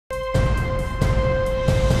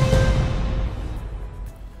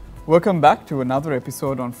Welcome back to another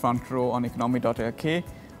episode on Front Row on Economy.lk.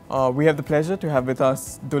 We have the pleasure to have with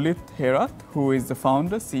us Dulith Herath, who is the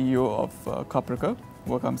founder, CEO of Kapruka.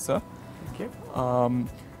 Welcome, sir. Thank you.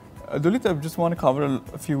 Dulith, I just want to cover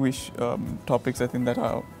a few topics I think that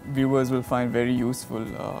our viewers will find very useful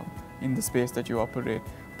in the space that you operate.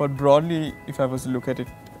 But broadly, if I was to look at it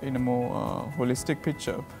in a more holistic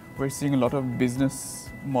picture, we're seeing a lot of business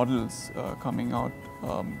models coming out,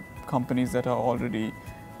 companies that are already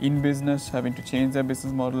in business having to change their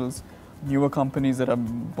business models, newer companies that are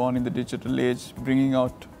born in the digital age bringing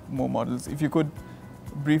out more models. If you could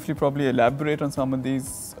briefly probably elaborate on some of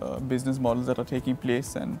these business models that are taking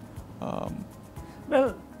place and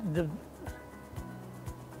Well,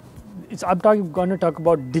 I'm going to talk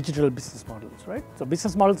about digital business models, right? So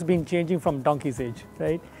business models have been changing from donkey's age,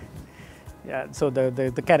 right? Yeah, so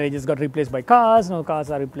the carriages got replaced by cars, now cars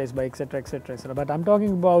are replaced by etc., etc., etc. But I'm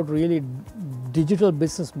talking about really digital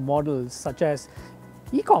business models such as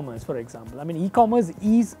e-commerce, for example. I mean, e-commerce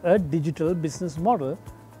is a digital business model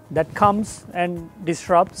that comes and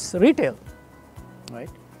disrupts retail, right?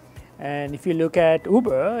 And if you look at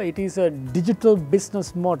Uber, it is a digital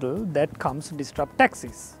business model that comes to disrupt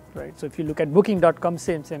taxis, right? So if you look at Booking.com,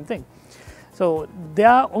 same thing. So they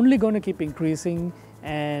are only going to keep increasing,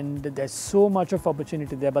 and there's so much of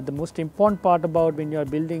opportunity there. But the most important part about when you're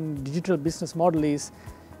building digital business model is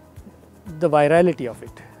the virality of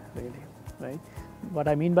it, really, right? What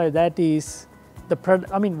I mean by that is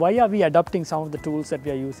why are we adopting some of the tools that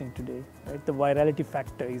we are using today, right? The virality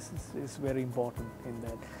factor is very important in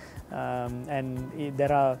that.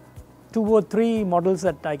 There are 2 or 3 models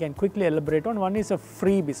that I can quickly elaborate on. One is a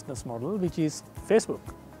free business model, which is Facebook,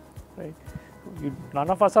 right? None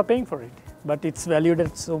of us are paying for it, but it's valued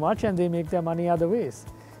at so much and they make their money other ways.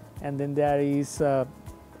 And then there is a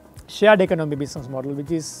shared economy business model,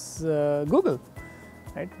 which is Google,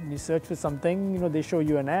 right? You search for something, they show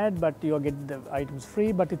you an ad, but you get the items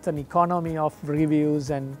free, but it's an economy of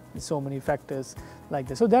reviews and so many factors like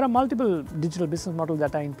this. So there are multiple digital business models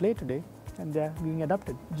that are in play today, and they're being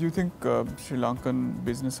adopted. do you think Sri Lankan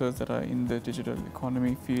businesses that are in the digital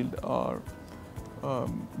economy field are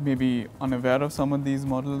maybe unaware of some of these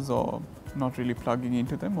models or not really plugging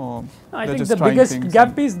into them, or I think the biggest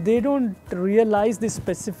gap is they don't realize the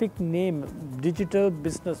specific name, digital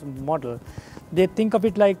business model. They think of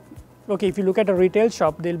it like, okay, if you look at a retail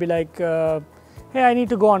shop, they'll be like, hey, I need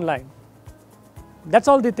to go online. That's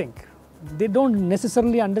all they think. They don't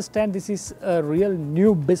necessarily understand this is a real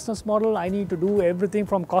new business model. I need to do everything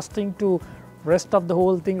from costing to rest of the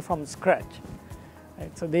whole thing from scratch.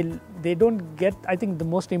 Right? So they don't get, I think the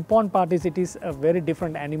most important part is it is a very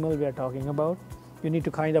different animal we are talking about. You need to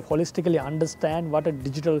kind of holistically understand what a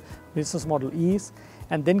digital business model is,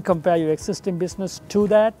 and then compare your existing business to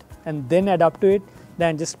that, and then adapt to it,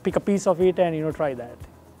 then just pick a piece of it and try that.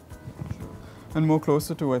 Sure. And more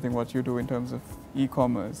closer to, I think, what you do in terms of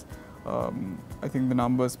e-commerce, I think the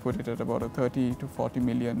numbers put it at about a $30 to $40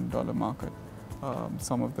 million market.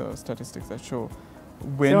 Some of the statistics that show.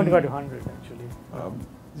 75 to 100 actually.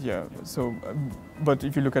 Yeah, so, but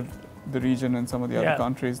if you look at the region and some of the other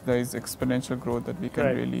countries, there is exponential growth that we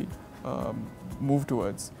can really move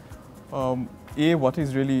towards. What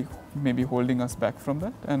is really maybe holding us back from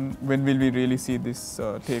that, and when will we really see this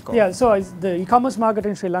take off? Yeah, so the e-commerce market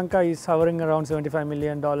in Sri Lanka is hovering around $75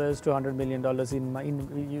 million to $100 million in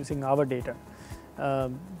using our data.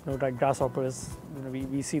 Like grasshoppers,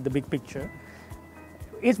 we see the big picture.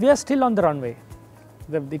 We are still on the runway.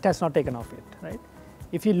 It has not taken off yet, right?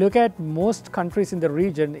 If you look at most countries in the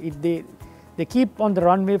region, they keep on the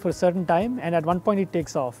runway for a certain time, and at one point it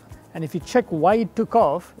takes off. And if you check why it took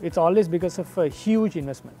off, it's always because of a huge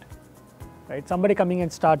investment, right? Somebody coming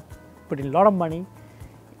and start putting a lot of money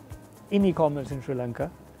in e-commerce in Sri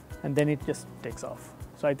Lanka, and then it just takes off.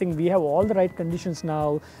 So I think we have all the right conditions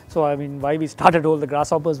now. So I mean, why we started all the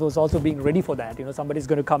grasshoppers was also being ready for that. Somebody's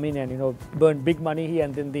going to come in and burn big money here,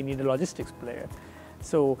 and then they need a logistics player.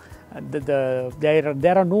 So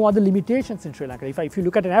there are no other limitations in Sri Lanka. If you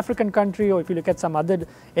look at an African country, or if you look at some other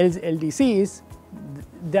LDCs,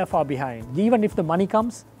 they're far behind. Even if the money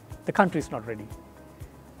comes, the country is not ready.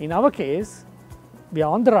 In our case, we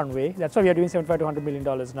are on the runway. That's why we are doing $75 to $100 million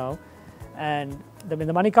now. And when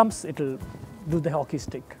the money comes, it will do the hockey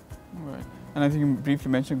stick. Right. And I think you briefly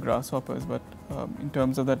mentioned grasshoppers, but in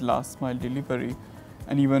terms of that last mile delivery,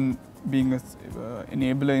 and even being an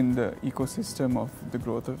enabler in the ecosystem of the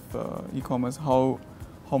growth of e-commerce, how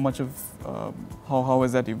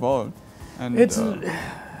has that evolved? And it's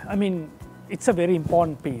a very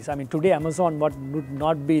important piece. I mean, today Amazon would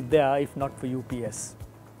not be there if not for UPS,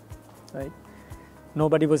 right?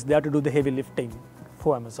 Nobody was there to do the heavy lifting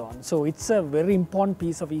for Amazon. So it's a very important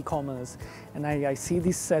piece of e-commerce, and I see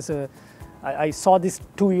this as I saw this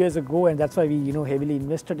 2 years ago, and that's why we heavily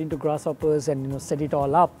invested into Grasshoppers and set it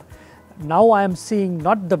all up. Now I am seeing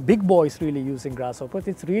not the big boys really using Grasshoppers,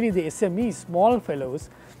 it's really the SMEs, small fellows,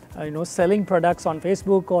 selling products on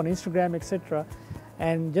Facebook, on Instagram, etc.,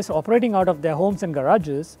 and just operating out of their homes and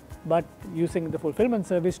garages, but using the fulfillment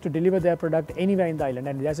service to deliver their product anywhere in the island.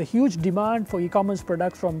 And there's a huge demand for e-commerce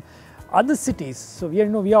products from other cities. So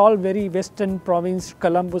we are all very Western province,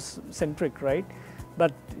 Columbus centric, right?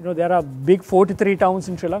 But there are big 43 towns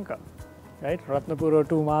in Sri Lanka, right? Ratnapura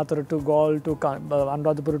to Mathura to Galle to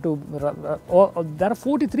Anuradhapura to there are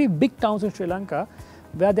 43 big towns in Sri Lanka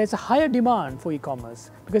where there's a higher demand for e-commerce.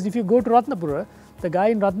 Because if you go to Ratnapura, the guy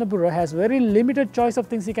in Ratnapura has very limited choice of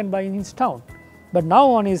things he can buy in his town. But now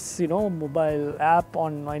on his mobile app,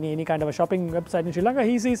 on any kind of a shopping website in Sri Lanka,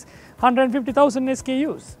 he sees 150,000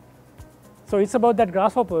 SKUs. So it's about that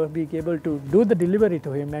Grasshopper being able to do the delivery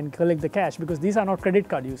to him and collect the cash, because these are not credit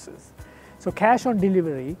card users. So cash on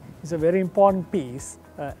delivery is a very important piece,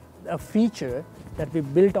 a feature that we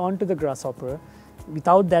built onto the Grasshopper.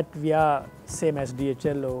 Without that, we are same as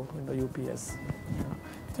DHL or UPS.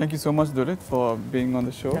 Thank you so much, Dulith, for being on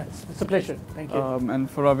the show. Yes, it's a pleasure. Thank you. And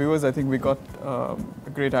for our viewers, I think we got a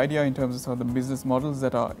great idea in terms of some of the business models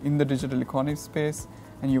that are in the digital economy space,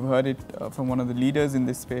 and you've heard it from one of the leaders in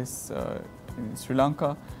this space in Sri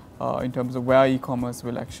Lanka in terms of where e-commerce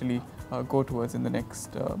will actually go towards in the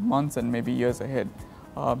next months and maybe years ahead.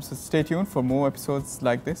 So stay tuned for more episodes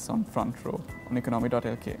like this on Front Row on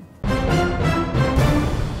Economy.lk.